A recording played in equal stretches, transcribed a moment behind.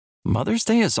Mother's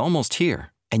Day is almost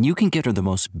here, and you can get her the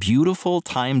most beautiful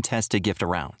time-tested gift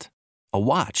around. A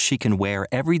watch she can wear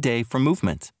every day from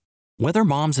Movement. Whether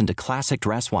mom's into classic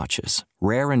dress watches,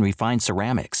 rare and refined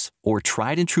ceramics, or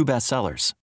tried and true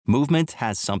bestsellers, Movement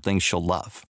has something she'll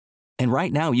love. And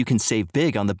right now you can save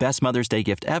big on the best Mother's Day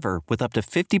gift ever with up to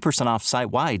 50% off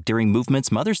site-wide during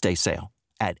Movement's Mother's Day sale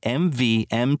at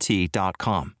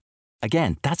MVMT.com.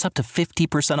 Again, that's up to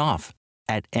 50% off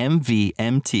at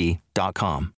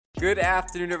MVMT.com. Good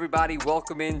afternoon, everybody.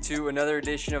 Welcome into another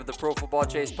edition of the Pro Football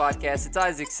Chase podcast. It's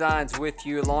Isaac Signs with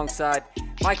you alongside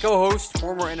my co-host,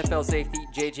 former NFL safety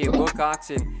JJ Wilcox,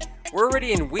 and we're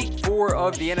already in week 4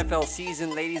 of the NFL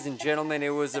season, ladies and gentlemen. It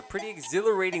was a pretty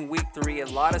exhilarating week 3, a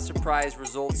lot of surprise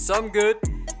results, some good,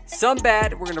 some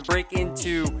bad. We're going to break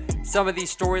into some of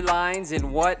these storylines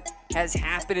and what has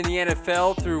happened in the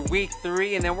NFL through week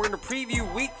 3, and then we're going to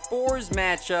preview week 4's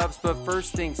matchups. But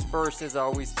first things first, as I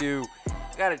always do,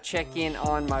 I got to check in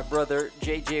on my brother,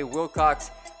 JJ Wilcox.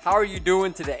 How are you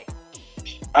doing today?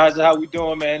 Isaac, how we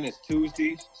doing, man? It's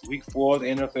Tuesday, it's week 4 of the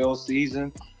NFL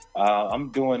season. I'm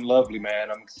doing lovely, man.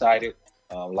 I'm excited.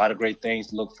 A lot of great things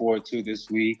to look forward to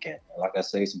this week. And like I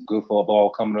say, some good football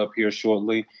coming up here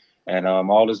shortly. And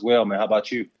all is well, man. How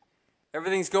about you?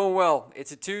 Everything's going well.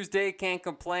 It's a Tuesday. Can't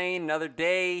complain. Another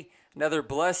day, another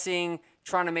blessing.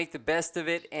 Trying to make the best of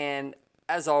it. And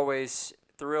as always,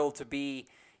 thrilled to be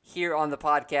here on the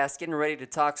podcast, getting ready to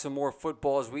talk some more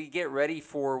football as we get ready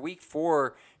for week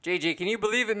 4. JJ, can you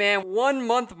believe it, man? 1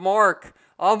 month mark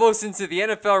almost into the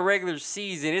NFL regular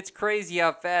season. It's crazy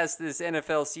how fast this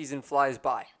NFL season flies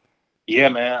by. Yeah,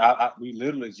 man. We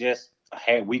literally just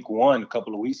had week 1 a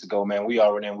couple of weeks ago, man. We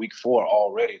already in week 4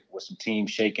 already with some teams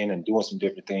shaking and doing some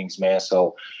different things, man.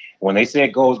 So when they say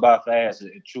it goes by fast,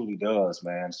 it truly does,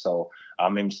 man. So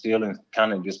I'm still in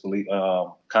kind of disbelief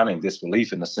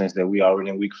in the sense that we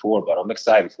already in week 4, but I'm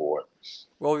excited for it.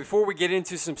 Well, before we get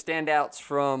into some standouts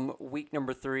from week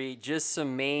number 3, just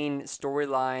some main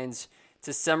storylines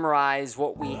to summarize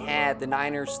what we had. The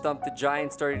Niners stumped the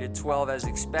Giants 30-12 as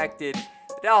expected.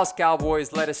 The Dallas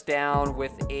Cowboys let us down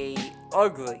with a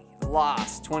ugly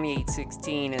loss,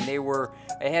 28-16, and they were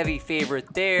a heavy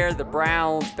favorite there. The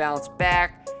Browns bounced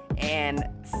back and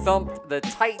thumped the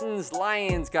Titans.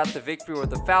 Lions got the victory with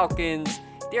the Falcons.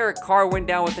 Derek Carr went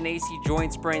down with an AC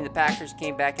joint sprain. The Packers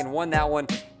came back and won that one.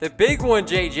 The big one,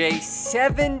 JJ,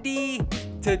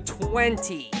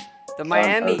 70-20. The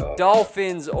Miami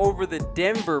Dolphins over the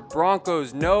Denver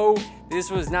Broncos. No,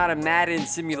 this was not a Madden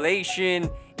simulation.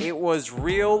 It was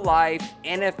real life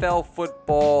NFL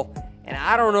football. And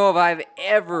I don't know if I've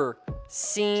ever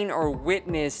seen or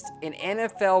witnessed an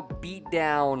NFL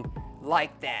beatdown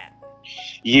like that.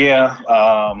 Yeah,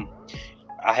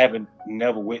 I haven't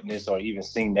never witnessed or even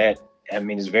seen that. I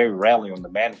mean, it's very rarely on the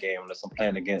Madden game unless I'm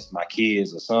playing against my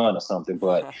kids or son or something.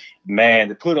 But, man,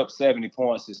 to put up 70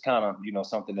 points is kind of,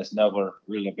 something that's never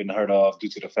really been heard of due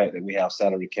to the fact that we have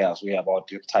salary caps. We have all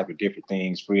type of different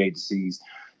things, free agencies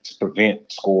to prevent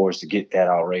scores to get that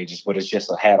outrageous. But it's just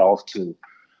a hat off to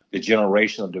the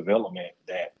generational development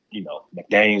that,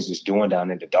 McDaniels is doing down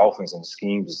there, the Dolphins and the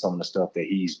schemes and some of the stuff that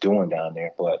he's doing down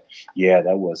there. But, yeah,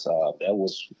 that was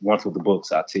one for the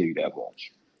books, I'll tell you that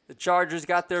much. The Chargers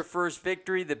got their first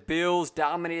victory. The Bills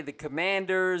dominated the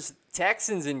Commanders.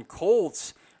 Texans and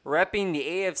Colts repping the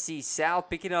AFC South,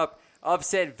 picking up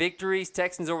upset victories.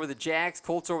 Texans over the Jags,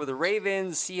 Colts over the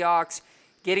Ravens, Seahawks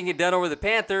getting it done over the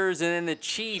Panthers, and then the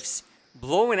Chiefs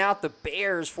blowing out the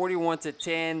Bears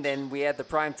 41-10. Then we had the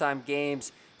primetime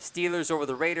games, Steelers over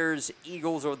the Raiders,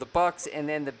 Eagles over the Bucks, and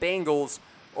then the Bengals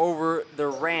over the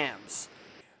Rams.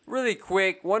 Really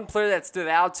quick, one player that stood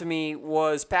out to me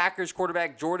was Packers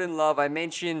quarterback Jordan Love. I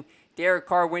mentioned Derek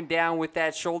Carr went down with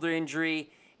that shoulder injury,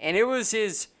 and it was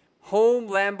his home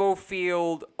Lambeau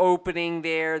Field opening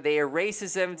there. They erased a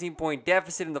 17-point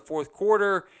deficit in the fourth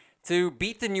quarter to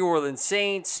beat the New Orleans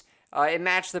Saints. It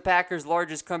matched the Packers'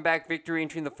 largest comeback victory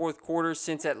entering the fourth quarter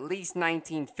since at least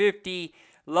 1950.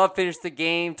 Love finished the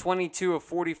game 22 of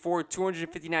 44,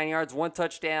 259 yards, 1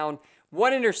 touchdown,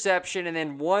 1 interception, and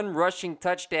then 1 rushing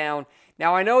touchdown.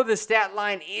 Now, I know the stat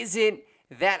line isn't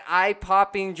that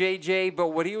eye-popping, JJ, but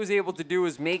what he was able to do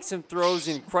is make some throws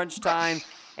in crunch time,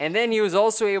 and then he was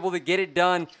also able to get it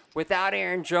done without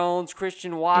Aaron Jones,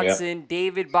 Christian Watson,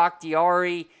 David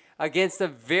Bakhtiari against a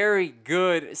very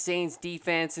good Saints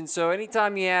defense. And so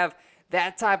anytime you have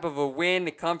that type of a win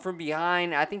to come from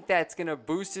behind, I think that's going to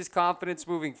boost his confidence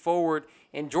moving forward.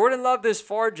 And Jordan Love this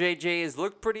far, JJ, has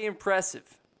looked pretty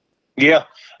impressive. Yeah,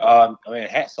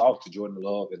 hats off to Jordan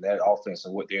Love and that offense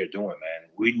and what they're doing, man.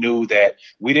 We knew that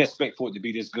we didn't expect for it to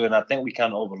be this good, and I think we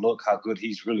kind of overlooked how good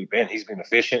he's really been. He's been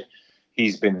efficient.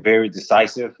 He's been very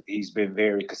decisive. He's been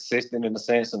very consistent in the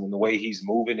sense and in the way he's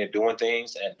moving and doing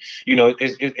things. And,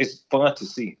 it's fun to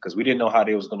see because we didn't know how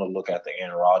they was going to look at the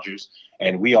Aaron Rodgers.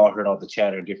 And we all heard all the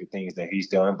chatter and different things that he's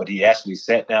done. But he actually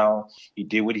sat down. He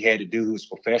did what he had to do. He was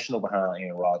professional behind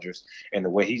Aaron Rodgers. And the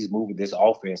way he's moving this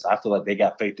offense, I feel like they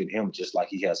got faith in him just like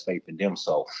he has faith in them.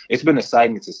 So it's been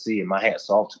exciting to see. And my hat's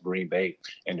off to Green Bay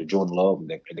and to Jordan Love and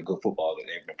the good football that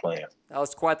they've been playing. That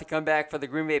was quite the comeback for the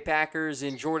Green Bay Packers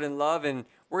and Jordan Love, and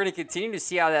we're going to continue to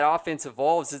see how that offense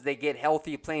evolves as they get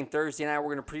healthy playing Thursday night.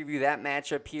 We're going to preview that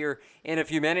matchup here in a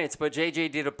few minutes. But,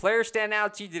 JJ, did a player stand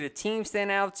out to you? Did a team stand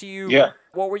out to you? Yeah.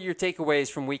 What were your takeaways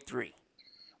from Week 3?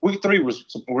 Week 3 was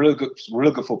some really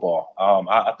good football.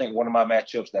 I think one of my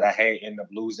matchups that I had ended up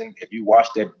losing. If you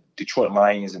watched that Detroit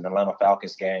Lions and Atlanta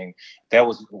Falcons game, that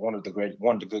was one of the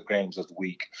good games of the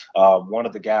week. One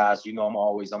of the guys,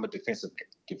 I'm a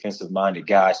defensive minded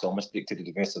guy, so I'm gonna stick to the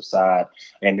defensive side.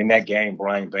 And in that game,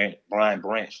 Brian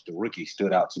Branch, the rookie,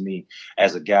 stood out to me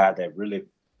as a guy that really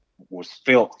was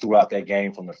felt throughout that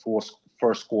game from the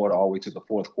first quarter all the way to the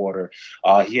fourth quarter.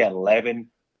 He had 11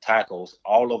 tackles,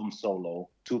 all of them solo,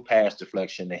 2 pass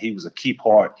deflection, and he was a key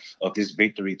part of this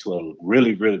victory to a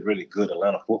really, really, really good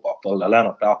Atlanta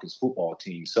Falcons football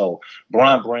team. So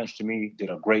Brian Branch, to me,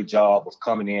 did a great job of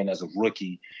coming in as a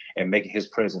rookie and making his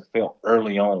presence felt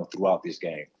early on throughout this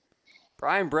game.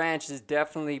 Brian Branch has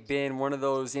definitely been one of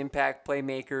those impact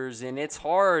playmakers, and it's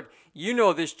hard. You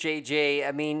know this, JJ.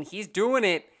 I mean, he's doing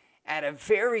it at a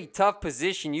very tough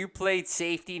position. You played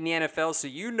safety in the NFL, so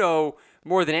you know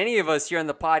more than any of us here on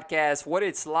the podcast what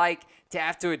it's like to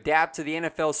have to adapt to the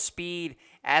NFL speed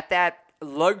at that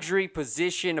luxury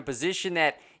position, a position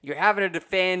that you're having to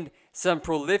defend some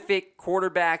prolific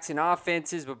quarterbacks and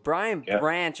offenses. But Brian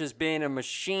Branch has been a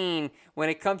machine when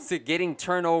it comes to getting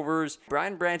turnovers.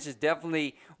 Brian Branch is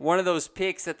definitely one of those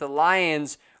picks that the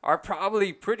Lions are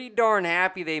probably pretty darn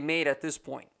happy they made at this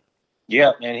point.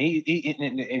 Yeah, and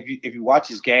if you watch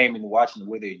his game and watching the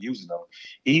way they're using him,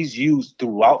 he's used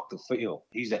throughout the field.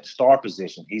 He's at the star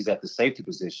position. He's at the safety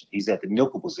position. He's at the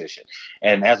nickel position.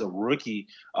 And as a rookie,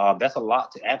 that's a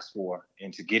lot to ask for.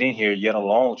 And to get in here, yet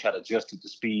alone, try to adjust to the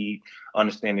speed,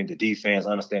 understanding the defense,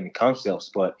 understanding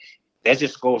concepts. But that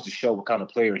just goes to show what kind of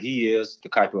player he is, the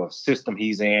type of system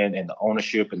he's in, and the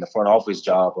ownership and the front office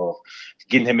job of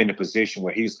getting him in a position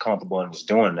where he's comfortable and is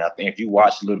doing it. I think if you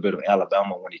watch a little bit of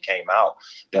Alabama when he came out,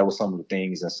 that was some of the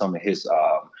things and some of his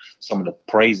some of the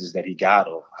praises that he got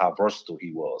of how versatile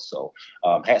he was. So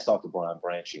hats off to Brian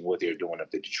Branch and what they're doing up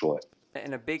at Detroit.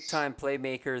 And a big-time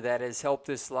playmaker that has helped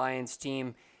this Lions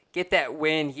team get that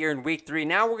win here in Week 3.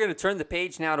 Now we're going to turn the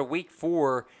page now to Week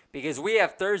 4 because we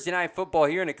have Thursday Night Football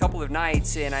here in a couple of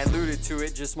nights, and I alluded to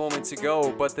it just moments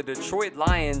ago, but the Detroit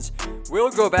Lions will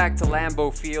go back to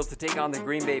Lambeau Field to take on the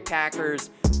Green Bay Packers.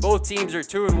 Both teams are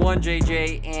 2-1,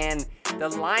 JJ, and the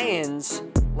Lions,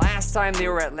 last time they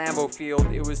were at Lambeau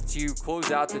Field, it was to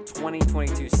close out the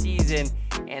 2022 season,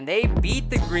 and they beat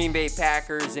the Green Bay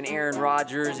Packers and Aaron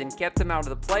Rodgers and kept them out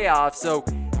of the playoffs. So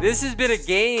this has been a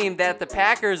game that the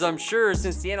Packers, I'm sure,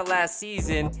 since the end of last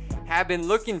season, have been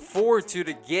looking forward to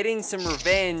getting some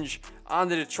revenge on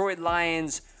the Detroit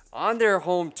Lions on their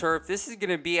home turf. This is going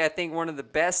to be, I think, one of the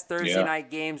best Thursday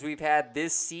night games we've had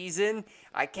this season.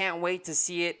 I can't wait to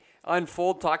see it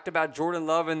unfold. Talked about Jordan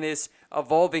Love and this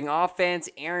evolving offense.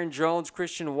 Aaron Jones,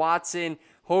 Christian Watson,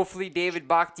 hopefully David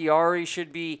Bakhtiari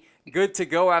should be good to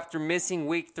go after missing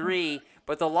Week 3.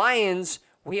 But the Lions,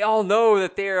 we all know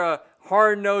that they're a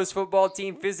hard-nosed football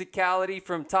team, physicality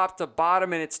from top to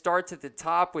bottom, and it starts at the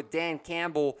top with Dan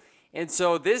Campbell. And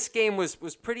so this game was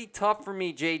pretty tough for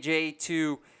me, JJ,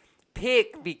 to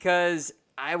pick because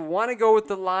I want to go with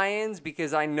the Lions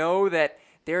because I know that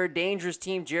they're a dangerous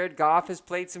team. Jared Goff has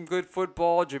played some good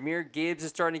football. Jahmyr Gibbs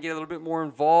is starting to get a little bit more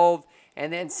involved.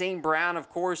 And then St. Brown, of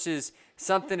course, is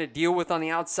something to deal with on the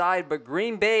outside. But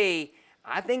Green Bay,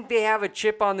 I think they have a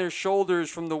chip on their shoulders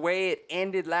from the way it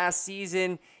ended last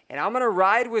season. And I'm going to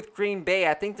ride with Green Bay.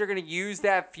 I think they're going to use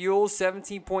that fuel,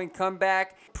 17-point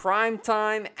comeback, prime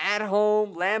time, at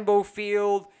home, Lambeau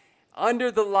Field,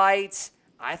 under the lights.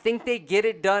 I think they get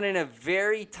it done in a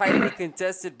very tightly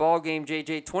contested ball game,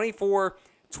 JJ.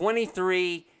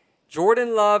 24-23.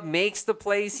 Jordan Love makes the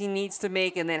plays he needs to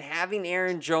make, and then having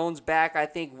Aaron Jones back, I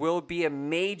think, will be a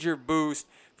major boost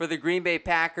for the Green Bay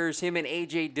Packers. Him and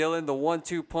A.J. Dillon, the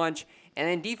 1-2 punch. And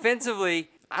then defensively,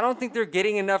 I don't think they're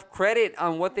getting enough credit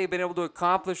on what they've been able to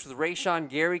accomplish with Rashawn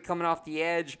Gary coming off the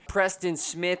edge, Preston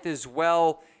Smith as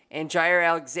well, and Jair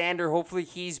Alexander. Hopefully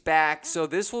he's back. So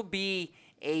this will be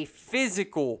a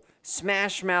physical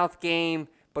smash mouth game,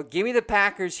 but give me the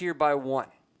Packers here by 1.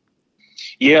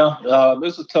 Yeah,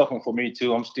 this is a tough one for me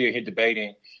too. I'm still here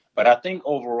debating, but I think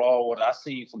overall, what I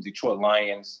see from Detroit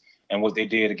Lions and what they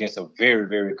did against a very,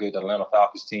 very good Atlanta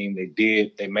Falcons team,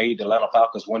 they made the Atlanta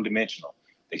Falcons one-dimensional.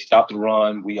 They stopped the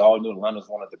run. We all knew Atlanta was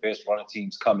one of the best running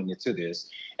teams coming into this.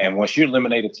 And once you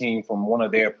eliminate a team from one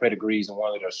of their pedigrees and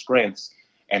one of their strengths,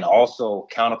 and also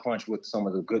counterpunch with some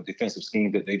of the good defensive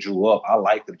schemes that they drew up, I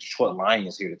like the Detroit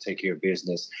Lions here to take care of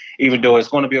business. Even though it's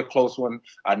going to be a close one,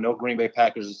 I know Green Bay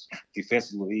Packers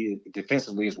defensively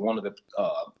is one of the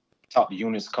top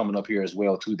units coming up here as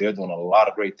well too. They're doing a lot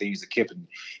of great things to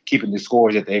keeping the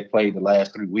scores that they played the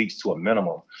last 3 weeks to a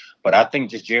minimum. But I think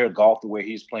just Jared Goff, the way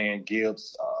he's playing,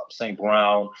 Gibbs, St.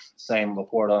 Brown, Sam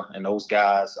Laporta, and those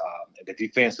guys, the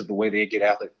defense of the way they get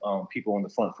after people on the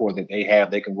front four that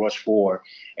they can rush for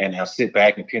and sit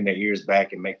back and pin their ears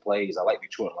back and make plays. I like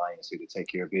Detroit Lions here to take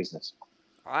care of business.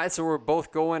 All right, so we're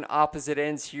both going opposite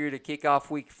ends here to kick off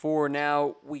week 4.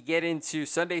 Now we get into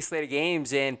Sunday slate of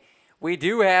games, and we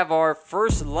do have our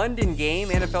first London game,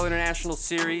 NFL International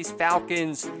Series,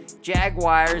 Falcons,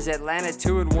 Jaguars, Atlanta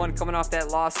 2-1 coming off that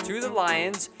loss to the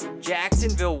Lions.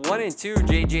 Jacksonville 1-2,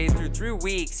 JJ, through 3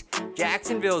 weeks.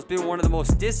 Jacksonville has been one of the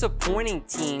most disappointing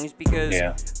teams because,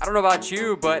 I don't know about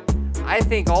you, but I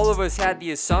think all of us had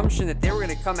the assumption that they were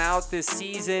going to come out this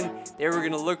season. They were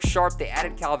going to look sharp. They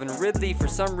added Calvin Ridley. For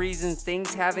some reason,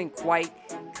 things haven't quite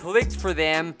clicked for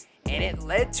them. And it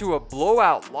led to a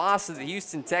blowout loss of the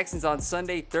Houston Texans on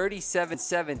Sunday,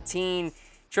 37-17.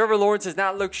 Trevor Lawrence has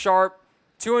not looked sharp.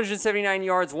 279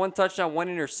 yards, 1 touchdown, 1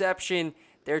 interception.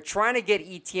 They're trying to get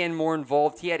Etienne more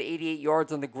involved. He had 88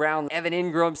 yards on the ground. Evan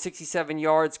Ingram, 67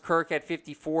 yards. Kirk had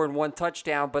 54 and 1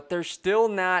 touchdown. But they're still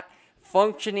not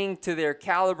functioning to their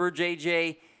caliber,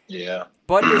 JJ. Yeah.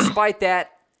 But despite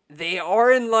that, they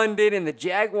are in London, and the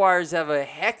Jaguars have a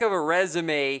heck of a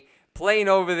resume playing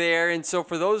over there. And so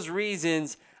for those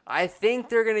reasons, I think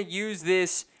they're going to use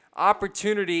this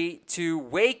opportunity to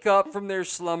wake up from their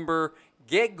slumber,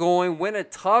 get going, win a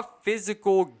tough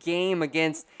physical game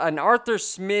against an Arthur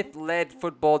Smith-led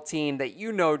football team that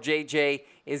JJ,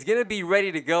 is going to be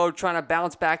ready to go, trying to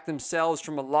bounce back themselves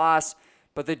from a loss.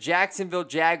 But the Jacksonville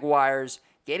Jaguars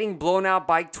getting blown out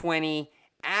by 20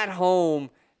 at home,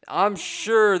 I'm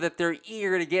sure that they're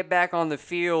eager to get back on the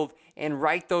field and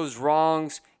right those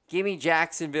wrongs. Give me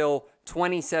Jacksonville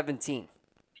 2017.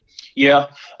 Yeah,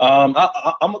 I'm going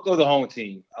to go the home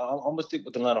team. I'm going to stick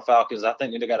with the Atlanta Falcons. I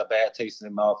think they got a bad taste in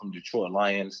their mouth from Detroit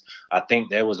Lions. I think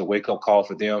that was a wake-up call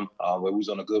for them. We was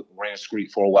on a good rain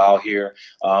streak for a while here.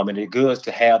 And it's good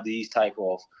to have these type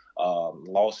of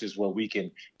losses where we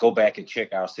can go back and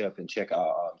check ourselves and check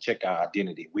our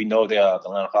identity. We know that the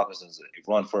Atlanta Falcons is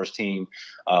a run-first team.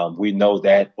 We know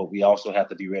that, but we also have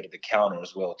to be ready to counter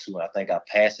as well, too. And I think our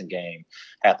passing game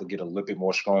have to get a little bit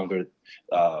more stronger,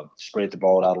 spread the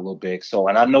ball out a little bit. So,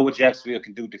 and I know what Jacksonville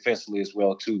can do defensively as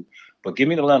well, too. But give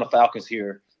me the Atlanta Falcons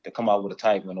here to come out with a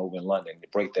tight win over in London to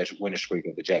break that winning streak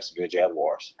of the Jacksonville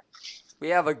Jaguars. We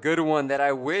have a good one that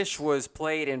I wish was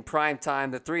played in prime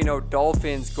time. The 3-0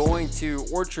 Dolphins going to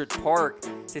Orchard Park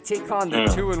to take on the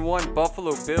 2-1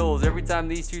 Buffalo Bills. Every time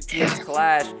these two teams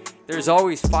clash, there's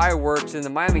always fireworks. And the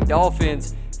Miami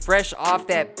Dolphins, fresh off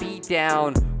that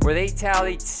beatdown where they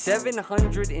tallied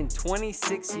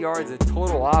 726 yards of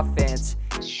total offense,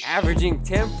 averaging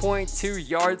 10.2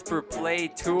 yards per play.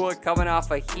 Tua coming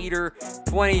off a heater,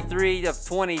 23 of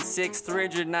 26,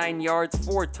 309 yards,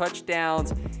 4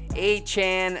 touchdowns.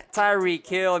 Achane, Tyreek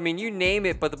Hill, I mean, you name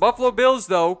it. But the Buffalo Bills,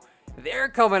 though, they're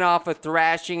coming off a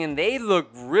thrashing, and they look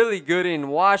really good in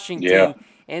Washington. Yeah.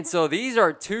 And so these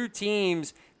are two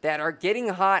teams that are getting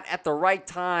hot at the right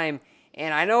time.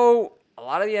 And I know a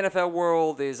lot of the NFL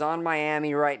world is on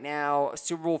Miami right now,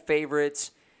 Super Bowl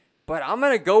favorites. But I'm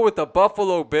going to go with the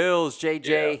Buffalo Bills,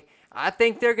 JJ. Yeah. I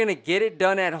think they're going to get it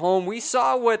done at home. We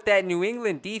saw what that New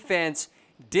England defense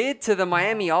did to the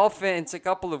Miami offense a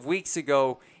couple of weeks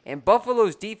ago. And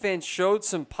Buffalo's defense showed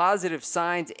some positive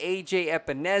signs. A.J.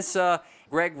 Epinesa,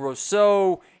 Greg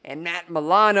Rousseau, and Matt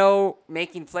Milano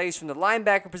making plays from the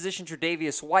linebacker position.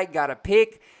 Tre'Davious White got a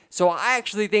pick. So I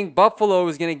actually think Buffalo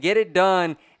is going to get it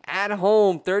done at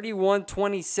home,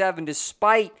 31-27,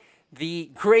 despite the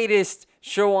greatest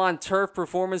show on turf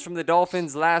performance from the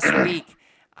Dolphins last week.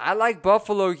 I like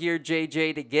Buffalo here,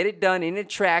 JJ, to get it done in a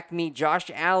track meet. Josh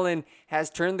Allen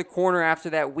has turned the corner after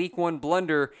that Week 1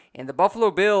 blunder, and the Buffalo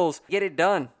Bills get it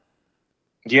done.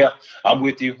 Yeah, I'm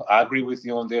with you. I agree with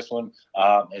you on this one.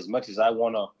 As much as I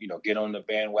want to, get on the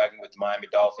bandwagon with the Miami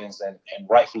Dolphins, and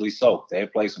rightfully so, they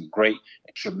played some great,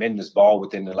 tremendous ball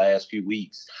within the last few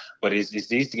weeks. But it's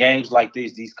these games like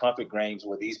these comfort games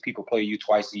where these people play you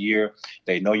twice a year.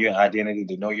 They know your identity,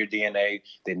 they know your DNA,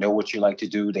 they know what you like to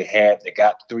do. They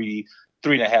got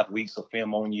 3.5 weeks of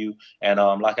film on you. And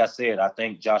like I said, I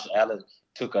think Josh Allen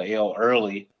took a L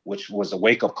early, which was a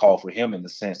wake up call for him in the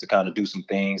sense to kind of do some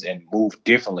things and move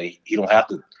differently. He don't have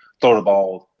to throw the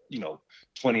ball,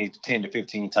 10 to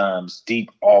 15 times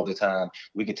deep all the time.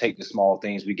 We can take the small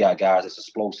things. We got guys that's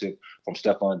explosive from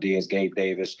Stephon Diggs, Gabe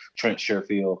Davis, Trent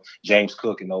Sherfield, James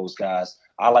Cook, and those guys.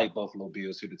 I like Buffalo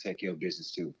Bills here to take care of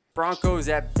business too. Broncos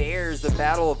at Bears, the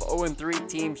battle of 0-3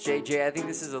 teams, JJ. I think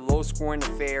this is a low-scoring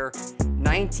affair.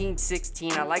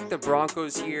 19-16. I like the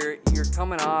Broncos here. You're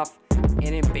coming off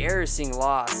an embarrassing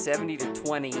loss,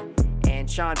 70-20. And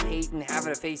Sean Payton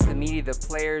having to face the media, the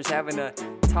players having to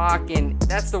talk, and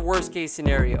that's the worst case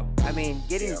scenario. I mean,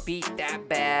 getting beat that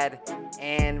bad,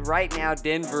 and right now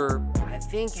Denver, I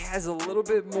think, has a little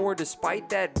bit more despite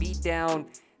that beatdown.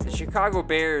 The Chicago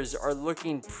Bears are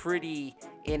looking pretty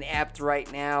inept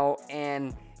right now,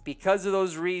 and because of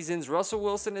those reasons, Russell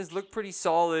Wilson has looked pretty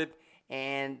solid,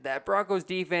 and that Broncos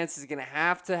defense is going to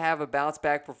have a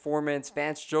bounce-back performance.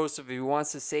 Vance Joseph, if he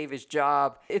wants to save his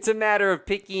job, it's a matter of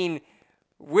picking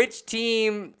which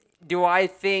team do I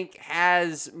think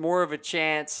has more of a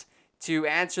chance to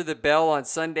answer the bell on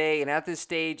Sunday. And at this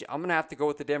stage, I'm going to have to go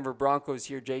with the Denver Broncos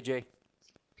here, JJ.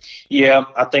 Yeah,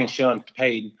 I think Sean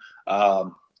Payton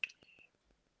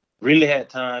really had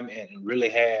time and really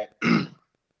had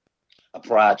a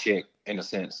pride check in a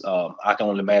sense. I can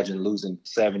only imagine losing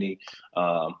 70.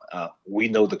 We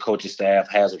know the coaching staff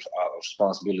has a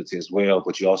responsibility as well,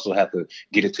 but you also have to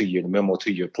get it to the memo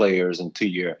to your players and to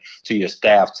your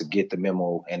staff to get the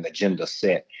memo and the agenda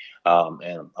set.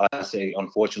 And I say,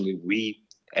 unfortunately, we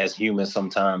as humans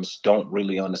sometimes don't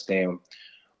really understand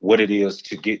what it is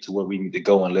to get to where we need to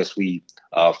go unless we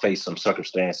face some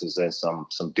circumstances and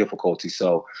some difficulty.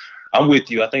 So I'm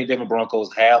with you. I think Denver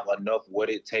Broncos have enough what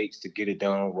it takes to get it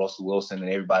done. Russell Wilson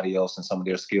and everybody else in some of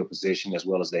their skill position, as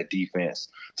well as their defense,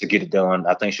 to get it done.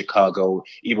 I think Chicago,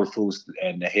 Eberflus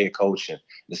and the head coach and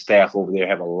the staff over there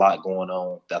have a lot going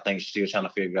on. I think still trying to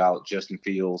figure out Justin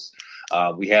Fields.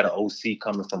 We had an OC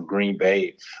coming from Green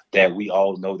Bay that we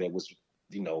all know that was,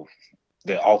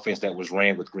 the offense that was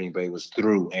ran with Green Bay was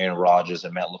through Aaron Rodgers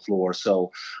and Matt LaFleur.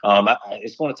 So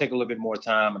it's going to take a little bit more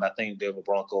time, and I think Denver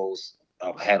Broncos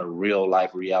had a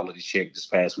real-life reality check this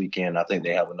past weekend. I think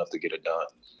they have enough to get it done.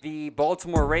 The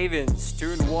Baltimore Ravens,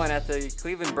 2-1 at the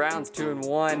Cleveland Browns,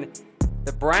 2-1.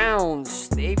 The Browns,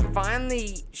 they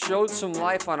finally showed some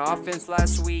life on offense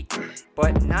last week,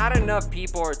 but not enough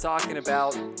people are talking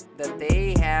about that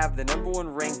they have the number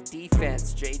one ranked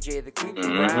defense, JJ. The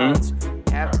Cleveland Browns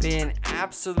have been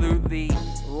absolutely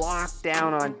locked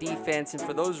down on defense, and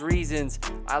for those reasons,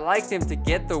 I like them to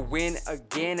get the win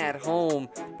again at home.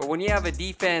 But when you have a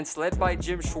defense led by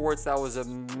Jim Schwartz, that was a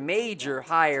major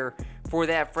hire for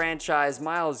that franchise.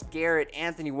 Myles Garrett,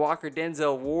 Anthony Walker,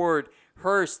 Denzel Ward,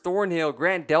 Hurst, Thornhill,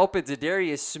 Grant Delpit,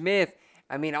 Zadarius Smith,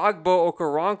 Ogbo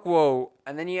Okoronkwo,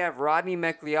 and then you have Rodney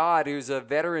McLeod, who's a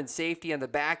veteran safety on the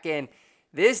back end.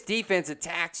 This defense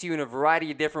attacks you in a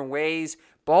variety of different ways.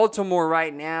 Baltimore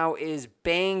right now is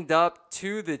banged up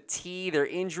to the T. Their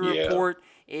injury report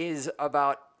is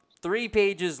about 3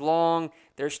 pages long.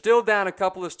 They're still down a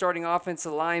couple of starting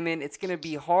offensive linemen. It's going to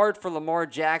be hard for Lamar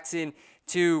Jackson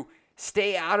to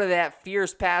stay out of that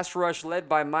fierce pass rush led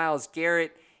by Myles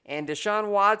Garrett. And Deshaun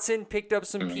Watson picked up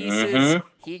some pieces.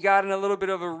 He got in a little bit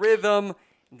of a rhythm.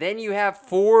 Then you have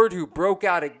Ford, who broke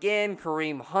out again.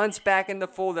 Kareem Hunt's back in the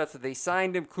fold after they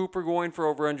signed him. Cooper going for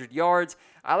over 100 yards.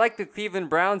 I like the Cleveland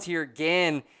Browns here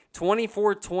again,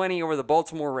 24-20 over the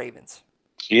Baltimore Ravens.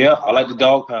 Yeah, I like the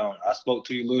dog pound. I spoke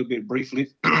to you a little bit briefly.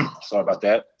 Sorry about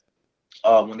that.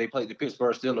 When they played the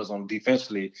Pittsburgh Steelers on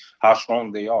defensively, how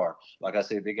strong they are. Like I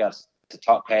said, they got the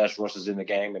top pass rushers in the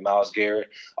game, and Myles Garrett.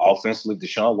 Offensively,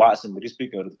 Deshaun Watson, but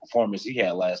speaking of the performance he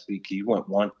had last week, he went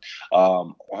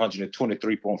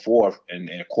 123.4 in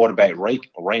quarterback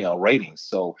ratings.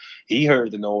 So he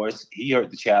heard the noise. He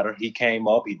heard the chatter. He came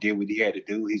up. He did what he had to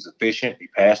do. He's efficient. He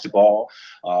passed the ball.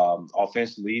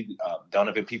 Offensively,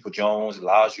 Donovan People-Jones,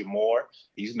 Elijah Moore,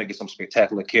 he's making some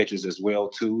spectacular catches as well,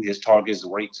 too. His targets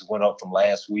rates went up from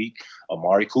last week.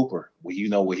 Amari Cooper, you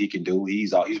know what he can do.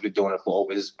 He's been doing it for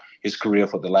over his career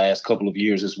for the last couple of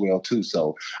years as well, too.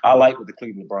 So I like what the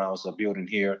Cleveland Browns are building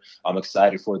here. I'm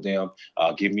excited for them.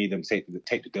 Give me them take the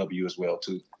W as well,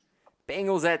 too.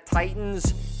 Bengals at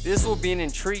Titans. This will be an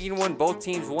intriguing one. Both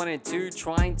teams 1-2,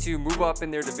 trying to move up in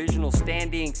their divisional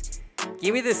standings.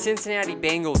 Give me the Cincinnati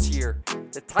Bengals here.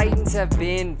 The Titans have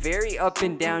been very up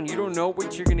and down. You don't know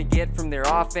what you're going to get from their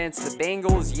offense. The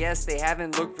Bengals, yes, they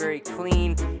haven't looked very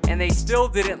clean, and they still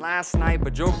didn't last night,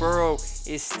 but Joe Burrow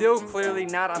is still clearly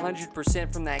not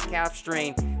 100% from that calf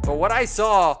strain. But what I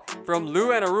saw from Lou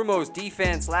Anarumo's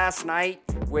defense last night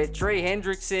with Trey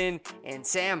Hendrickson and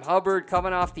Sam Hubbard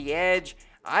coming off the edge,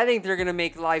 I think they're going to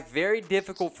make life very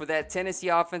difficult for that Tennessee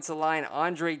offensive line,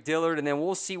 Andre Dillard, and then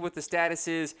we'll see what the status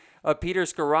is of Peter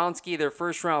Skoronski, their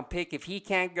first-round pick. If he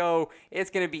can't go,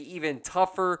 it's going to be even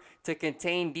tougher to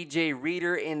contain DJ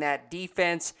Reader in that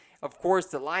defense. Of course,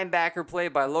 the linebacker play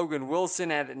by Logan Wilson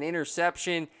had an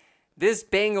interception. This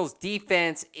Bengals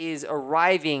defense is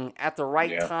arriving at the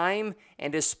right time,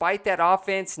 and despite that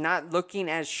offense not looking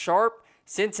as sharp,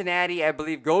 Cincinnati, I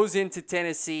believe, goes into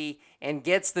Tennessee and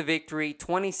gets the victory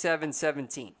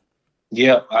 27-17.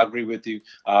 Yeah, I agree with you.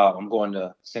 I'm going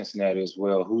to Cincinnati as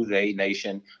well. Who they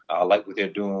nation. I like what they're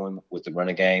doing with the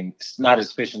running game. It's not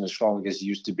as efficient as strong as it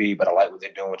used to be, but I like what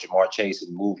they're doing with Jamar Chase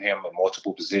and move him in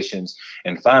multiple positions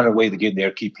and find a way to get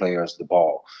their key players the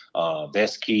ball.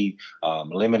 That's key.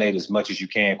 Eliminate as much as you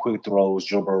can. Quick throws.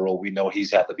 Joe Burrow, we know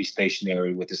he's had to be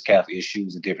stationary with his calf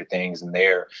issues and different things, and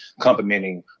they're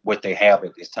complementing what they have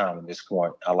at this time and this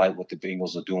point. I like what the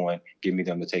Bengals are doing. Give me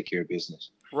them to take care of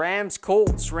business.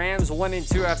 Rams-Colts. Rams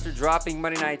 1-2 after dropping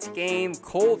Monday night's game.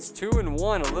 Colts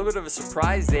 2-1. A little bit of a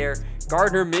surprise there.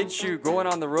 Gardner Minshew going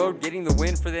on the road, getting the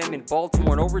win for them in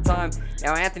Baltimore in overtime.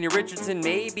 Now Anthony Richardson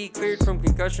may be cleared from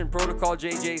concussion protocol,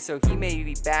 JJ, so he may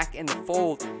be back in the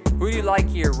fold. Who do you like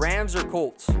here, Rams or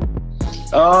Colts?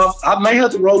 I may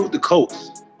have to roll with the Colts.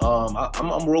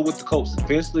 I'm roll with the Colts.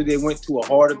 Eventually, they went to a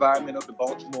hard environment up in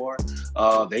Baltimore.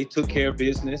 They took care of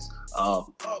business.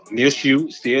 Minshew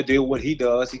still did what he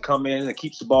does. He come in and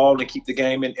keeps the ball and keep the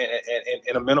game in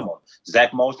a minimum.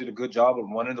 Zach Moss did a good job of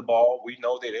running the ball. We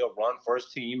know that they'll run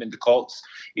first team in the Colts,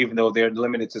 even though they're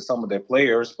limited to some of their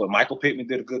players. But Michael Pittman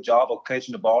did a good job of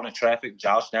catching the ball in traffic.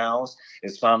 Josh Downs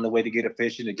is finding a way to get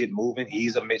efficient and get moving.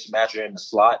 He's a mismatcher in the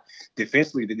slot.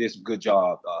 Defensively, they did a good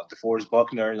job. DeForest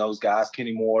Buckner and those guys,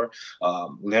 Kenny Moore,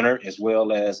 Leonard, as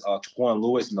well as Taquan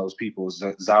Lewis and those people,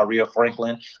 Zaire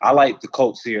Franklin. I like the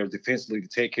Colts here defensively to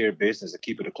take care of business and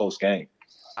keep it a close game.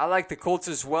 I like the Colts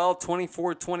as well,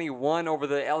 24-21 over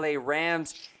the LA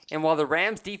Rams. And while the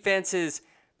Rams defense has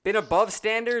been above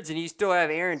standards, and you still have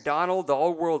Aaron Donald, the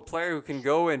all-world player who can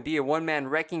go and be a one-man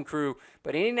wrecking crew,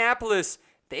 but Indianapolis,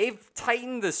 they've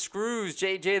tightened the screws,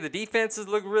 JJ. The defenses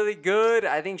look really good.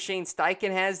 I think Shane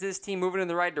Steichen has this team moving in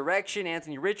the right direction.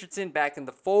 Anthony Richardson back in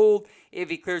the fold. If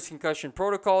he clears concussion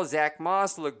protocol, Zach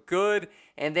Moss look good.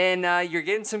 And then you're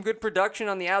getting some good production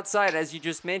on the outside, as you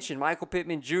just mentioned. Michael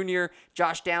Pittman Jr.,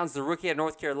 Josh Downs, the rookie at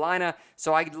North Carolina.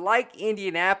 So I like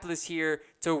Indianapolis here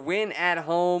to win at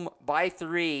home by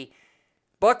 3.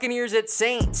 Buccaneers at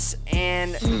Saints,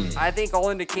 and I think all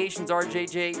indications are,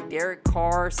 JJ, Derek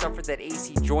Carr suffered that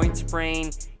AC joint sprain.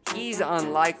 He's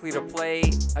unlikely to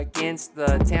play against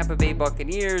the Tampa Bay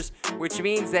Buccaneers, which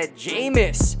means that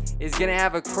Jameis is going to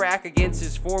have a crack against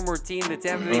his former team, the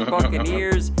Tampa Bay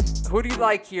Buccaneers. Who do you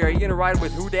like here? Are you going to ride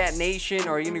with Who Dat Nation,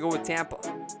 or are you going to go with Tampa?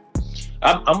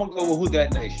 I'm going to go with Who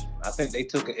Dat Nation. I think they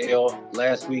took an L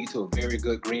last week to a very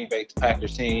good Green Bay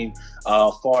Packers team.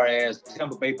 Far as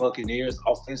Tampa Bay Buccaneers,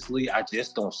 offensively, I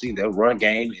just don't see their run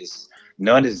game is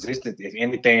non-existent. If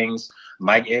anything,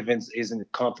 Mike Evans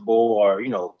isn't comfortable or,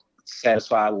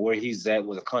 satisfied with where he's at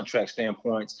with a contract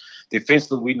standpoint.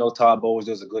 Defensively, we know Todd Bowles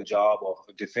does a good job of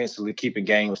defensively keeping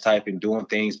games tight and doing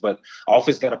things, but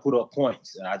offense got to put up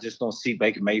points. And I just don't see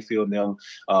Baker Mayfield and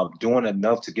them doing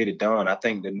enough to get it done. I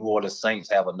think the New Orleans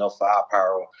Saints have enough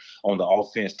firepower on the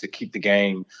offense to keep the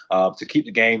game in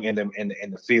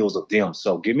the fields of them.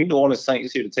 So give me New Orleans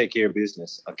Saints here to take care of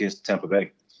business against Tampa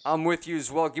Bay. I'm with you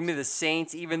as well. Give me the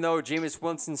Saints. Even though Jameis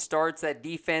Winston starts, that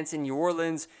defense in New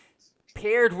Orleans,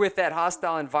 paired with that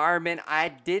hostile environment, I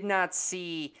did not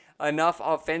see enough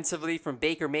offensively from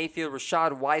Baker Mayfield.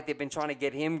 Rachaad White, they've been trying to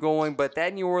get him going, but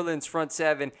that New Orleans front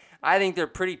seven, I think they're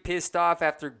pretty pissed off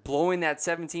after blowing that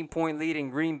 17-point lead in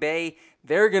Green Bay.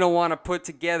 They're going to want to put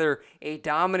together a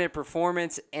dominant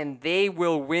performance, and they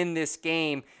will win this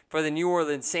game for the New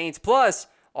Orleans Saints. Plus,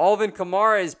 Alvin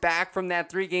Kamara is back from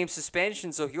that 3-game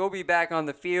suspension, so he'll be back on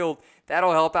the field.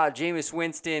 That'll help out Jameis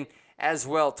Winston as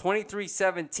well.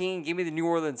 23-17, give me the New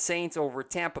Orleans Saints over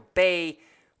Tampa Bay.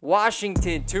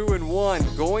 Washington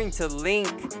 2-1, going to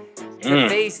Link to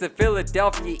face the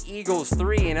Philadelphia Eagles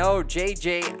 3-0.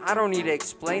 JJ, I don't need to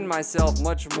explain myself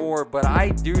much more, but I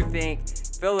do think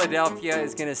Philadelphia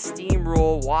is going to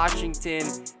steamroll Washington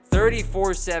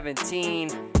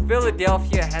 34-17.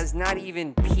 Philadelphia has not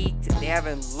even peaked. They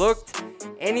haven't looked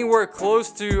anywhere close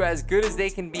to as good as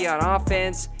they can be on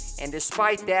offense. And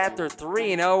despite that, they're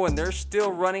 3-0, and they're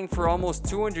still running for almost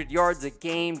 200 yards a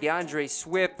game. DeAndre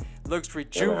Swift looks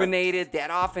rejuvenated. That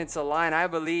offensive line, I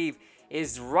believe,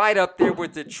 is right up there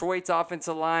with Detroit's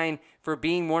offensive line for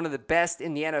being one of the best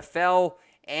in the NFL.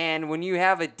 And when you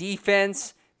have a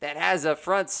defense that has a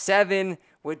front seven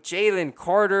with Jalen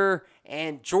Carter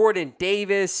and Jordan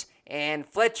Davis and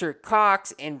Fletcher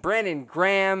Cox and Brendan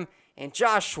Graham and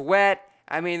Josh Sweat,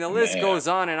 I mean, the list goes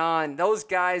on and on. Those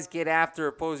guys get after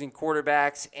opposing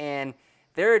quarterbacks, and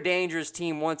they're a dangerous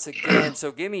team once again.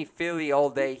 So give me Philly all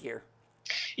day here.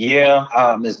 Yeah,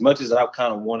 as much as I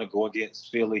kind of want to go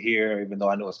against Philly here, even though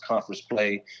I know it's conference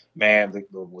play, man,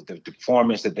 with the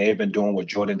performance that they've been doing with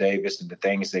Jordan Davis and the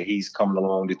things that he's coming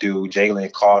along to do,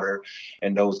 Jalen Carter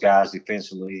and those guys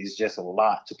defensively, it's just a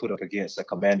lot to put up against the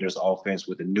Commanders' offense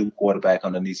with a new quarterback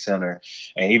underneath center.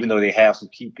 And even though they have some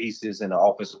key pieces and the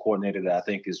offensive coordinator that I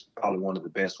think is probably one of the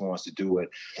best ones to do it,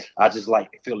 I just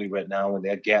like Philly right now and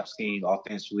their gap scheme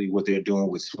offensively, what they're doing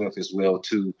with Swift as well,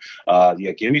 too.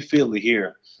 Give me Philly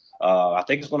here. I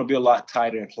think it's going to be a lot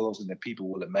tighter and closer than people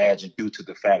will imagine due to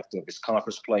the fact of its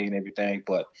conference play and everything.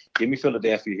 But give me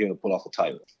Philadelphia here to pull off a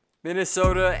title.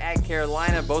 Minnesota at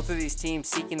Carolina, both of these teams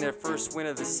seeking their first win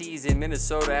of the season.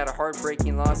 Minnesota had a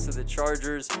heartbreaking loss to the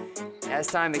Chargers as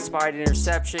time expired,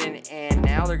 interception, and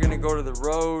now they're going to go to the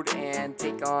road and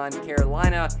take on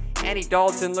Carolina. Andy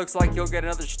Dalton looks like he'll get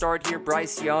another start here.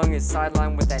 Bryce Young is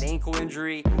sidelined with that ankle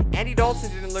injury. Andy Dalton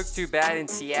didn't look too bad in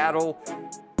Seattle,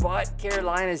 but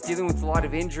Carolina is dealing with a lot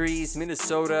of injuries.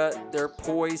 Minnesota, they're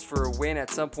poised for a win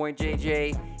at some point,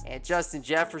 JJ. And Justin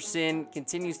Jefferson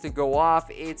continues to go off.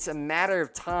 It's a matter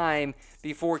of time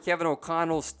before Kevin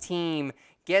O'Connell's team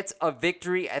gets a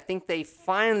victory. I think they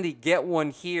finally get one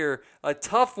here. A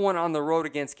tough one on the road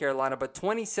against Carolina, but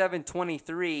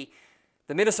 27-23,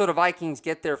 the Minnesota Vikings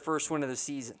get their first win of the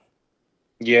season.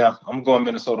 Yeah, I'm going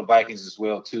Minnesota Vikings as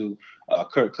well, too.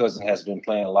 Kirk Cousins has been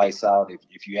playing lights out.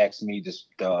 If you ask me,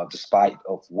 despite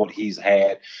of what he's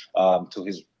had to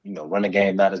his running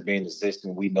game not as being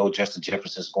existent, we know Justin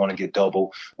Jefferson's going to get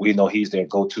double. We know he's their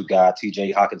go-to guy.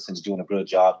 T.J. Hawkinson's doing a good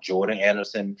job. Jordan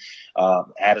Addison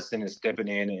is stepping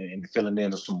in and filling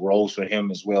in some roles for him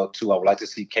as well, too. I would like to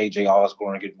see K.J.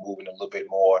 Osborne get moving a little bit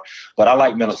more. But I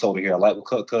like Minnesota here. I like what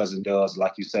Kirk Cousins does.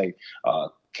 Like you say,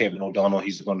 Kevin O'Donnell,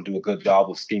 he's going to do a good job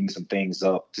of scheming some things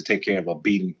up to take care of a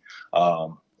beating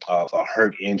of a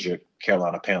hurt, injured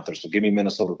Carolina Panthers. So give me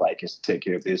Minnesota Vikings to take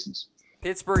care of business.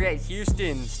 Pittsburgh at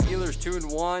Houston. Steelers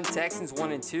 2-1, Texans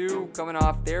 1-2, coming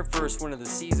off their first win of the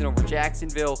season over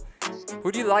Jacksonville.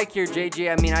 Who do you like here,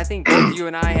 JJ? I mean, I think both you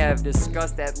and I have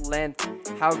discussed at length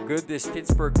how good this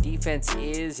Pittsburgh defense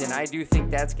is, and I do think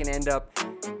that's going to end up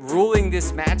ruling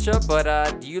this matchup.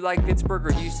 But do you like Pittsburgh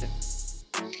or Houston?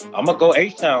 I'm going to go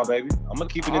H-Town, baby. I'm going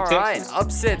to keep it in Texas. All right,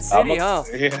 upset city, huh?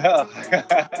 Yeah.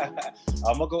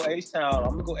 I'm going to go H-Town.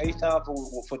 I'm going to go H-Town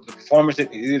for the performance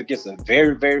against a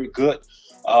very, very good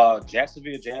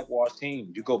Jacksonville Jaguars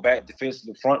team. You go back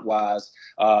defensive front-wise,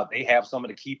 they have some of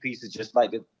the key pieces just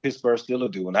like the Pittsburgh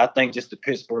Steelers do. And I think just the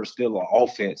Pittsburgh Steelers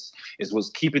offense is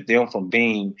what's keeping them from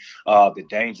being the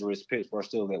dangerous Pittsburgh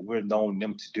Steelers that we're known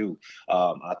them to do.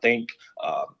 I think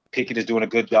Pickett is doing a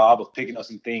good job of picking up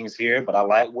some things here, but I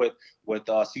like what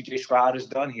C.J. Stroud has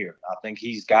done here. I think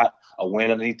he's got a win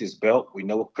underneath his belt. We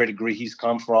know what pedigree he's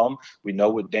come from. We know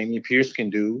what Dameon Pierce can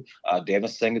do. Devin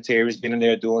Singletary's been in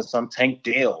there doing some. Tank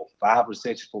Dell, 5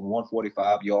 receptions for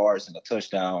 145 yards and a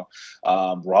touchdown.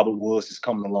 Robert Woods is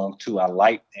coming along too. I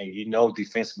like, and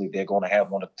defensively they're going to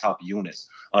have one of the top units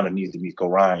underneath D'Amico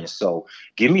Ryans. So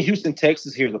give me Houston,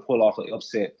 Texas here to pull off an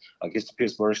upset against the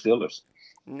Pittsburgh Steelers.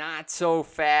 Not so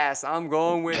fast. I'm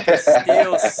going with the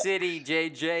Steel City,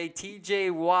 JJ. TJ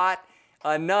Watt,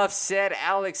 enough said.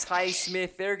 Alex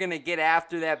Highsmith, they're going to get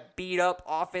after that beat-up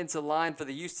offensive line for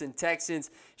the Houston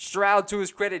Texans. Stroud, to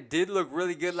his credit, did look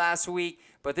really good last week,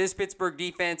 but this Pittsburgh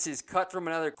defense is cut from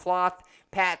another cloth.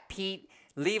 Pat Pete,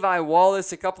 Levi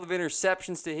Wallace, a couple of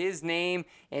interceptions to his name.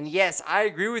 And yes, I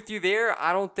agree with you there.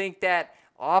 I don't think that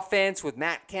offense with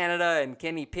Matt Canada and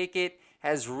Kenny Pickett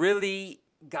has really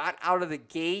got out of the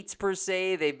gates per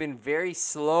se. They've been very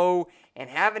slow and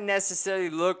haven't necessarily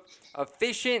looked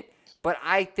efficient, but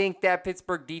I think that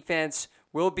Pittsburgh defense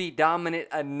will be dominant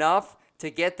enough to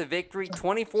get the victory.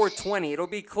 24-20. It'll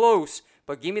be close,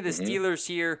 but give me the Steelers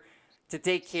here to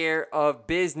take care of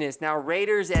business. Now,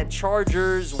 Raiders at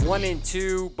Chargers,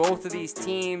 1-2. Both of these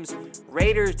teams.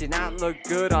 Raiders did not look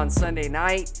good on Sunday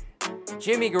night.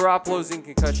 Jimmy Garoppolo's in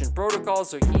concussion protocol,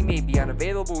 so he may be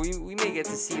unavailable. We may get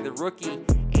to see the rookie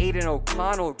Aiden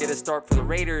O'Connell get a start for the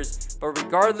Raiders. But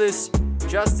regardless,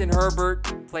 Justin Herbert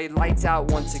played lights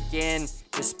out once again.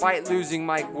 Despite losing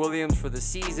Mike Williams for the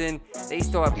season, they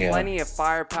still have plenty of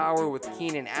firepower with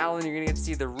Keenan Allen. You're going to get to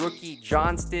see the rookie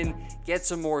Johnston get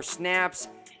some more snaps.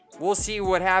 We'll see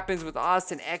what happens with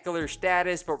Austin Eckler's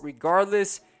status, but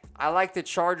regardless, I like the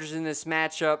Chargers in this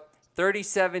matchup.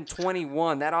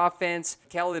 37-21. That offense,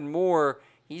 Kellen Moore,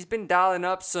 he's been dialing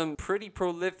up some pretty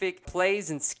prolific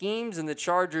plays and schemes, and the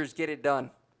Chargers get it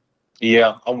done.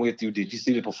 Yeah, I'm with you. Did you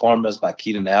see the performance by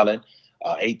Keenan Allen?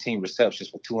 18 receptions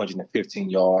for 215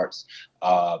 yards.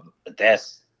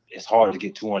 It's hard to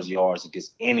get 200 yards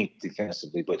against any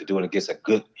defensively, but to do it against a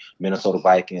good Minnesota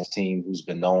Vikings team who's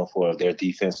been known for their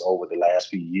defense over the last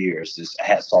few years, just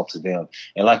hats off to them.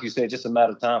 And like you said, just a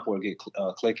matter of time for it to get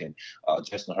clicking.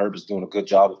 Justin Herbert's doing a good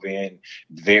job of being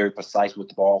very precise with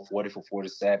the ball, 40 for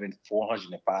 47,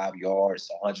 405 yards,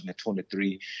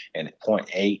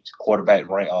 123.8 quarterback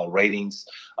ratings.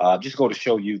 Just go to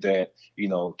show you that,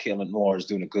 Kellen Moore is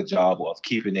doing a good job of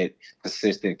keeping it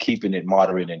consistent, keeping it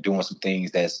moderate, and doing some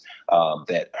things that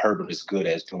Herbert is good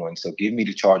at doing. So give me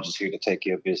the Chargers here to take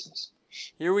care of business.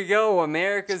 Here we go,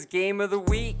 America's game of the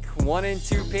week.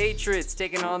 1-2 Patriots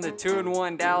taking on the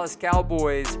 2-1 Dallas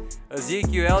Cowboys.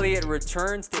 Ezekiel Elliott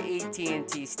returns to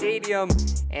AT&T Stadium,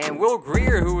 and Will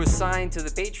Grier, who was signed to the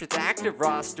Patriots active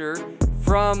roster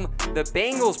from the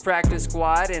Bengals practice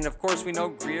squad, and of course we know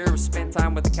Grier spent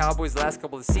time with the Cowboys the last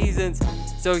couple of seasons,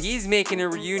 so he's making a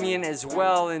reunion as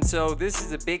well, and so this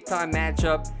is a big-time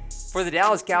matchup for the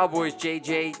Dallas Cowboys.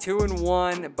 JJ,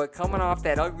 2-1, but coming off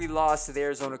that ugly loss to the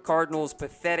Arizona Cardinals,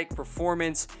 pathetic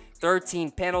performance,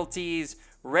 13 penalties,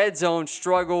 red zone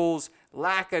struggles,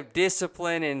 lack of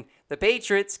discipline, and the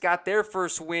Patriots got their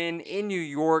first win in New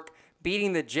York,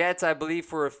 beating the Jets, I believe,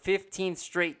 for a 15th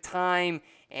straight time.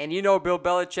 And Bill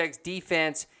Belichick's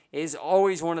defense is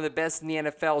always one of the best in the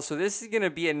NFL. So this is going to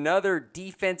be another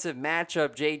defensive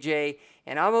matchup, JJ.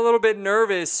 And I'm a little bit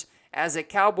nervous as a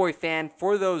Cowboy fan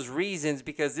for those reasons,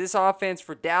 because this offense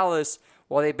for Dallas,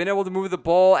 while they've been able to move the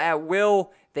ball at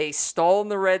will, they stall in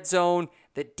the red zone.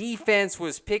 The defense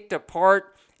was picked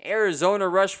apart. Arizona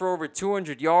rushed for over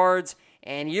 200 yards.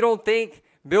 And you don't think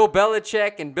Bill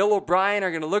Belichick and Bill O'Brien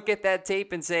are going to look at that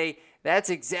tape and say,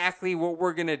 that's exactly what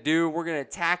we're going to do. We're going to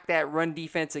attack that run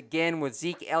defense again with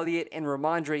Zeke Elliott and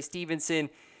Ramondre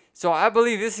Stevenson. So I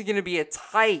believe this is going to be a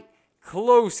tight,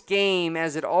 close game,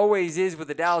 as it always is with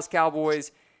the Dallas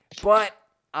Cowboys. But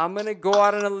I'm going to go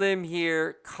out on a limb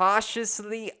here,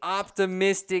 cautiously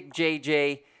optimistic,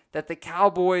 JJ, that the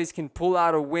Cowboys can pull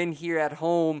out a win here at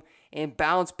home and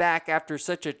bounce back after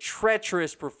such a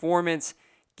treacherous performance.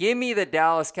 Give me the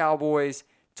Dallas Cowboys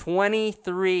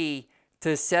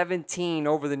 23-17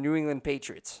 over the New England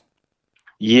Patriots.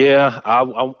 Yeah,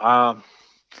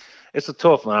 it's a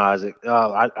tough one, Isaac.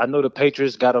 I know the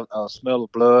Patriots got a smell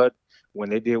of blood when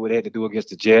they did what they had to do against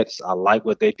the Jets. I like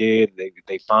what they did.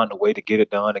 They found a way to get it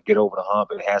done, to get over the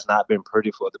hump. It has not been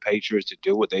pretty for the Patriots to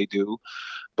do what they do.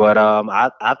 But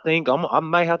I think I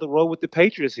might have to roll with the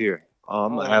Patriots here.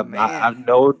 I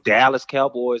know Dallas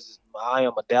Cowboys. I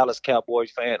am a Dallas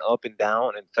Cowboys fan up and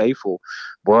down and faithful.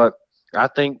 But I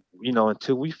think,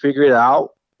 until we figure it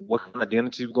out, what kind of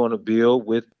identity we're going to build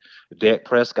with Dak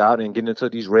Prescott and getting into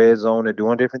these red zone and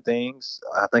doing different things,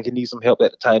 I think he needs some help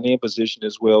at the tight end position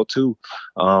as well too.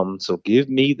 So give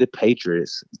me the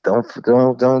Patriots. Do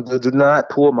not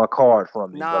pull my card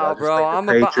from me. No, bro, I'm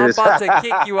about to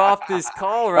kick you off this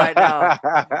call right now.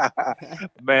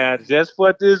 Man, just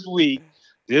for this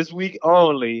week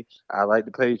only, I like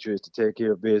the Patriots to take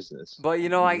care of business. But,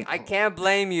 I can't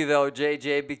blame you, though,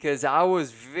 JJ, because I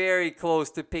was very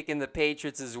close to picking the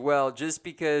Patriots as well, just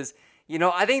because,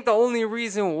 I think the only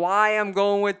reason why I'm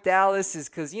going with Dallas is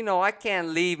because, I can't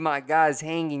leave my guys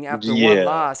hanging after one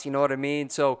loss, you know what I mean?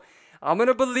 So I'm going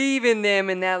to believe in them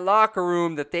in that locker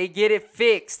room that they get it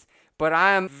fixed, but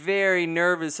I am very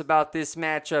nervous about this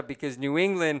matchup because New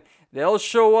England, they'll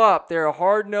show up. They're a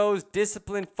hard-nosed,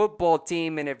 disciplined football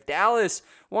team, and if Dallas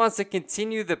wants to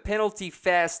continue the penalty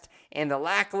fest and the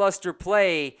lackluster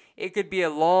play, it could be a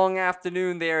long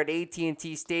afternoon there at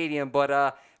AT&T Stadium.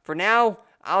 But for now,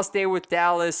 I'll stay with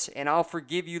Dallas, and I'll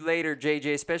forgive you later,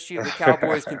 JJ, especially if the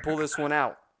Cowboys can pull this one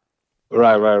out.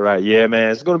 Right. Yeah,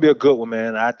 man, it's gonna be a good one,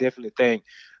 man. I definitely think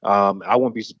I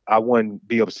wouldn't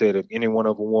be upset if any one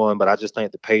of them won, but I just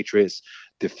think the Patriots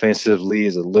defensively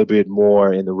is a little bit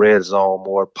more in the red zone,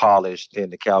 more polished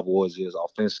than the Cowboys is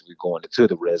offensively going into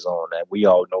the red zone. And we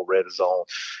all know red zone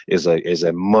is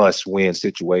a must win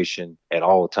situation at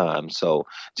all times. So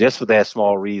just for that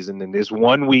small reason, and this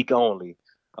 1 week only,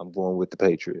 I'm going with the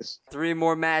Patriots. 3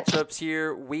 more matchups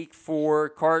here. Week 4,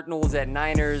 Cardinals at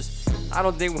Niners. I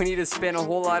don't think we need to spend a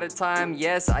whole lot of time.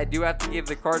 Yes, I do have to give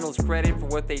the Cardinals credit for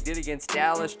what they did against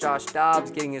Dallas. Josh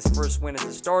Dobbs getting his first win as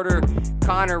a starter.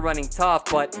 Connor running tough,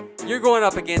 but you're going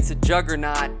up against a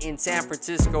juggernaut in San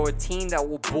Francisco, a team that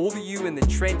will bully you in the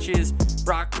trenches.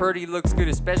 Brock Purdy looks good,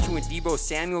 especially when Deebo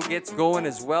Samuel gets going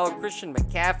as well. Christian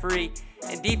McCaffrey.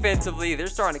 And defensively, they're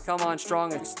starting to come on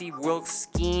strong in Steve Wilks'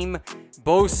 scheme.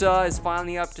 Bosa is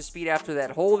finally up to speed after that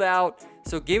holdout.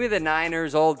 So give me the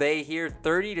Niners all day here,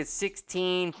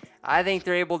 30-16. I think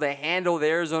they're able to handle the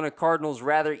Arizona Cardinals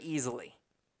rather easily.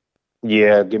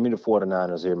 Yeah, give me the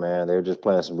 49ers here, man. They're just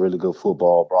playing some really good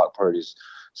football. Brock Purdy's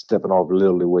stepping off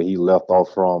literally where he left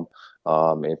off from.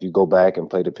 If you go back and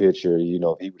play the picture, you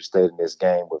know, if he would have stayed in this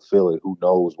game with Philly, who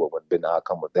knows what would have been the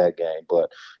outcome of that game.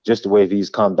 But just the way he's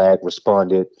come back,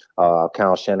 responded,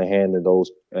 Kyle Shanahan and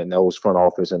those front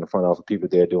office and the front office people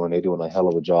they're doing a hell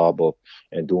of a job of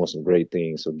and doing some great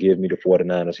things. So give me the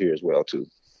 49ers here as well, too.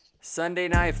 Sunday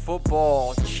Night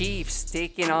Football, Chiefs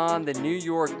taking on the New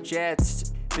York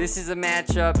Jets. This is a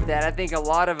matchup that I think a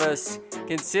lot of us,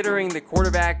 considering the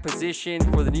quarterback position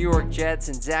for the New York Jets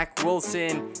and Zach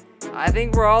Wilson, I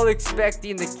think we're all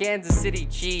expecting the Kansas City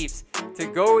Chiefs to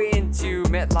go into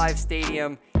MetLife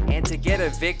Stadium and to get a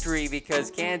victory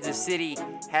because Kansas City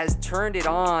has turned it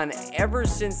on ever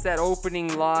since that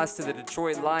opening loss to the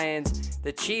Detroit Lions.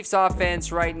 The Chiefs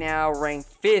offense right now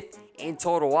ranked 5th in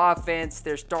total offense.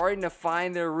 They're starting to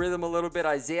find their rhythm a little bit.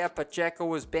 Isaiah Pacheco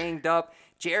was banged up.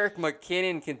 Jerick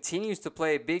McKinnon continues to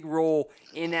play a big role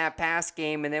in that pass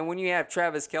game. And then when you have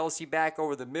Travis Kelce back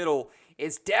over the middle,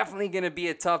 it's definitely going to be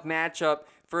a tough matchup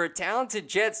for a talented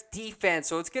Jets defense.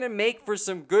 So it's going to make for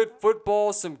some good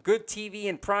football, some good TV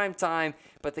in prime time.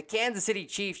 But the Kansas City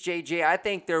Chiefs, JJ, I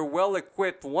think they're well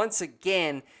equipped once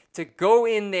again to go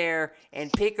in there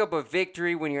and pick up a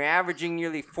victory when you're averaging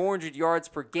nearly 400 yards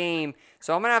per game.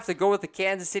 So I'm going to have to go with the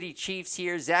Kansas City Chiefs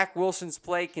here. Zach Wilson's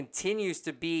play continues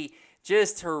to be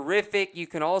just horrific. You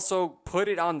can also put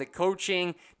it on the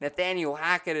coaching, Nathaniel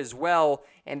Hackett as well.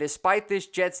 And despite this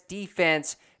Jets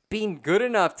defense being good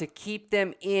enough to keep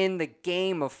them in the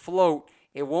game afloat,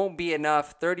 it won't be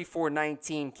enough.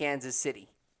 34-19 Kansas City.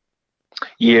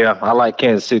 Yeah, I like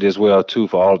Kansas City as well, too,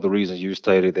 for all of the reasons you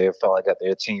stated. They finally got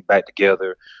their team back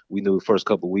together. We knew the first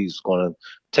couple of weeks was going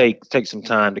to take some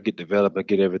time to get developed and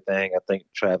get everything. I think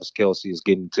Travis Kelce is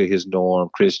getting to his norm.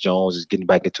 Chris Jones is getting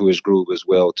back into his groove as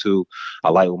well, too. I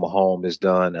like what Mahomes has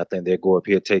done. I think they'll go up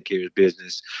here, take care of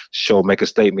business, make a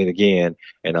statement again,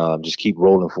 and just keep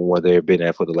rolling from where they've been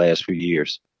at for the last few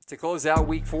years. To close out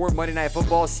Week 4, Monday Night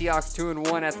Football, Seahawks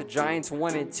 2-1 at the Giants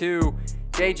 1-2.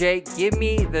 JJ, give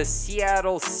me the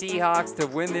Seattle Seahawks to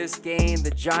win this game.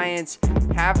 The Giants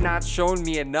have not shown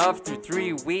me enough through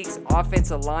 3 weeks.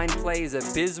 Offensive line play is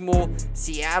abysmal.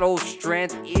 Seattle's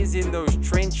strength is in those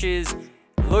trenches.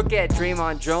 Look at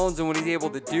Draymond Jones and what he's able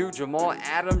to do. Jamal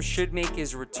Adams should make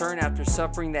his return after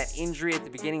suffering that injury at the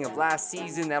beginning of last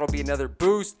season. That'll be another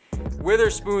boost.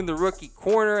 Witherspoon, the rookie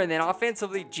corner, and then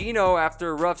offensively, Geno,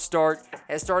 after a rough start,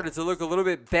 has started to look a little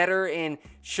bit better and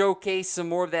showcase some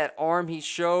more of that arm he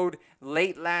showed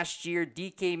late last year.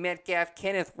 DK Metcalf,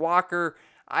 Kenneth Walker.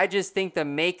 I just think the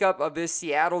makeup of this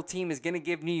Seattle team is going to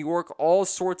give New York all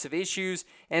sorts of issues.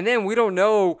 And then we don't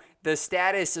know the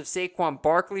status of Saquon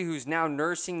Barkley, who's now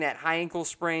nursing that high ankle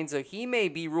sprain. So he may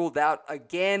be ruled out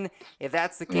again. If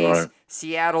that's the case, right,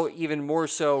 Seattle even more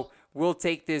so will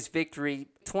take this victory.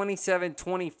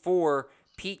 27-24,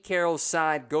 Pete Carroll's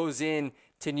side goes in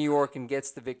to New York and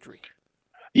gets the victory.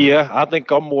 Yeah, I think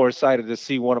I'm more excited to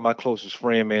see one of my closest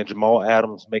friends, man, Jamal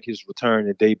Adams, make his return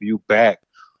and debut back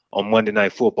on Monday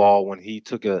Night Football when he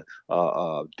took a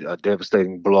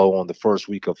devastating blow on the first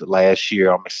week of the last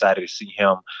year. I'm excited to see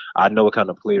him. I know what kind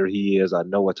of player he is. I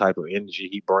know what type of energy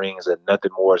he brings, and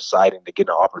nothing more exciting to get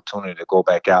an opportunity to go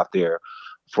back out there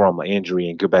from an injury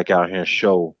and get back out here and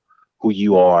show who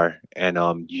you are and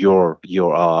your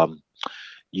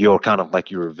kind of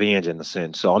like your revenge in a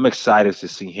sense. So I'm excited to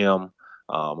see him.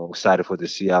 I'm excited for the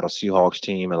Seattle Seahawks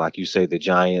team, and like you say, the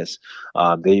Giants.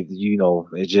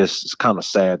 It's just kind of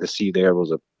sad to see there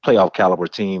was a playoff caliber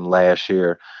team last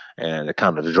year, And the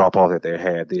kind of the drop off that they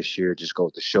had this year just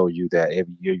goes to show you that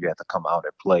every year you have to come out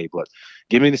and play. But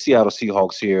give me the Seattle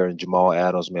Seahawks here, and Jamal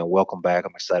Adams, man, welcome back.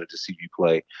 I'm excited to see you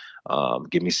play.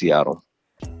 Give me Seattle.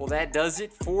 Well, that does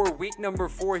it for week number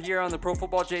 4 here on the Pro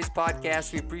Football Jays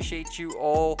podcast. We appreciate you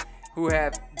all who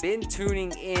have been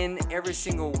tuning in every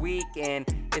single week, and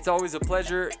it's always a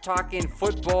pleasure talking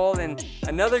football, and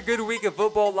another good week of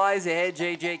football lies ahead,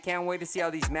 JJ. Can't wait to see how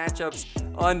these matchups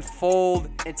unfold.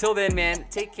 Until then, man,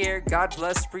 take care. God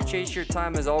bless. Appreciate your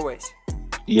time as always.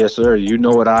 Yes, sir. You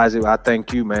know it, Isaac. I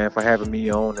thank you, man, for having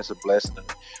me on. It's a blessing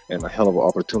and a hell of an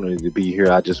opportunity to be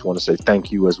here. I just want to say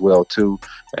thank you as well, too.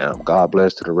 And God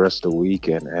bless to the rest of the week.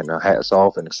 And hats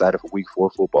off and excited for week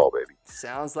 4 football, baby.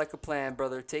 Sounds like a plan,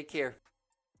 brother. Take care.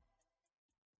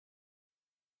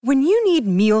 When you need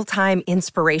mealtime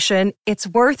inspiration, it's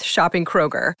worth shopping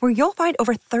Kroger, where you'll find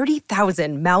over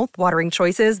 30,000 mouth-watering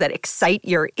choices that excite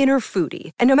your inner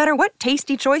foodie. And no matter what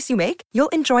tasty choice you make, you'll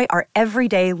enjoy our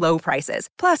everyday low prices,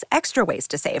 plus extra ways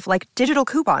to save, like digital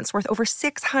coupons worth over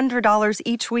 $600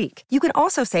 each week. You can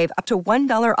also save up to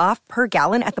 $1 off per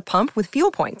gallon at the pump with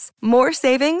fuel points. More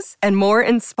savings and more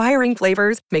inspiring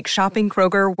flavors make shopping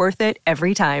Kroger worth it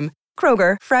every time.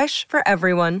 Kroger, fresh for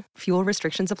everyone. Fuel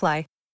restrictions apply.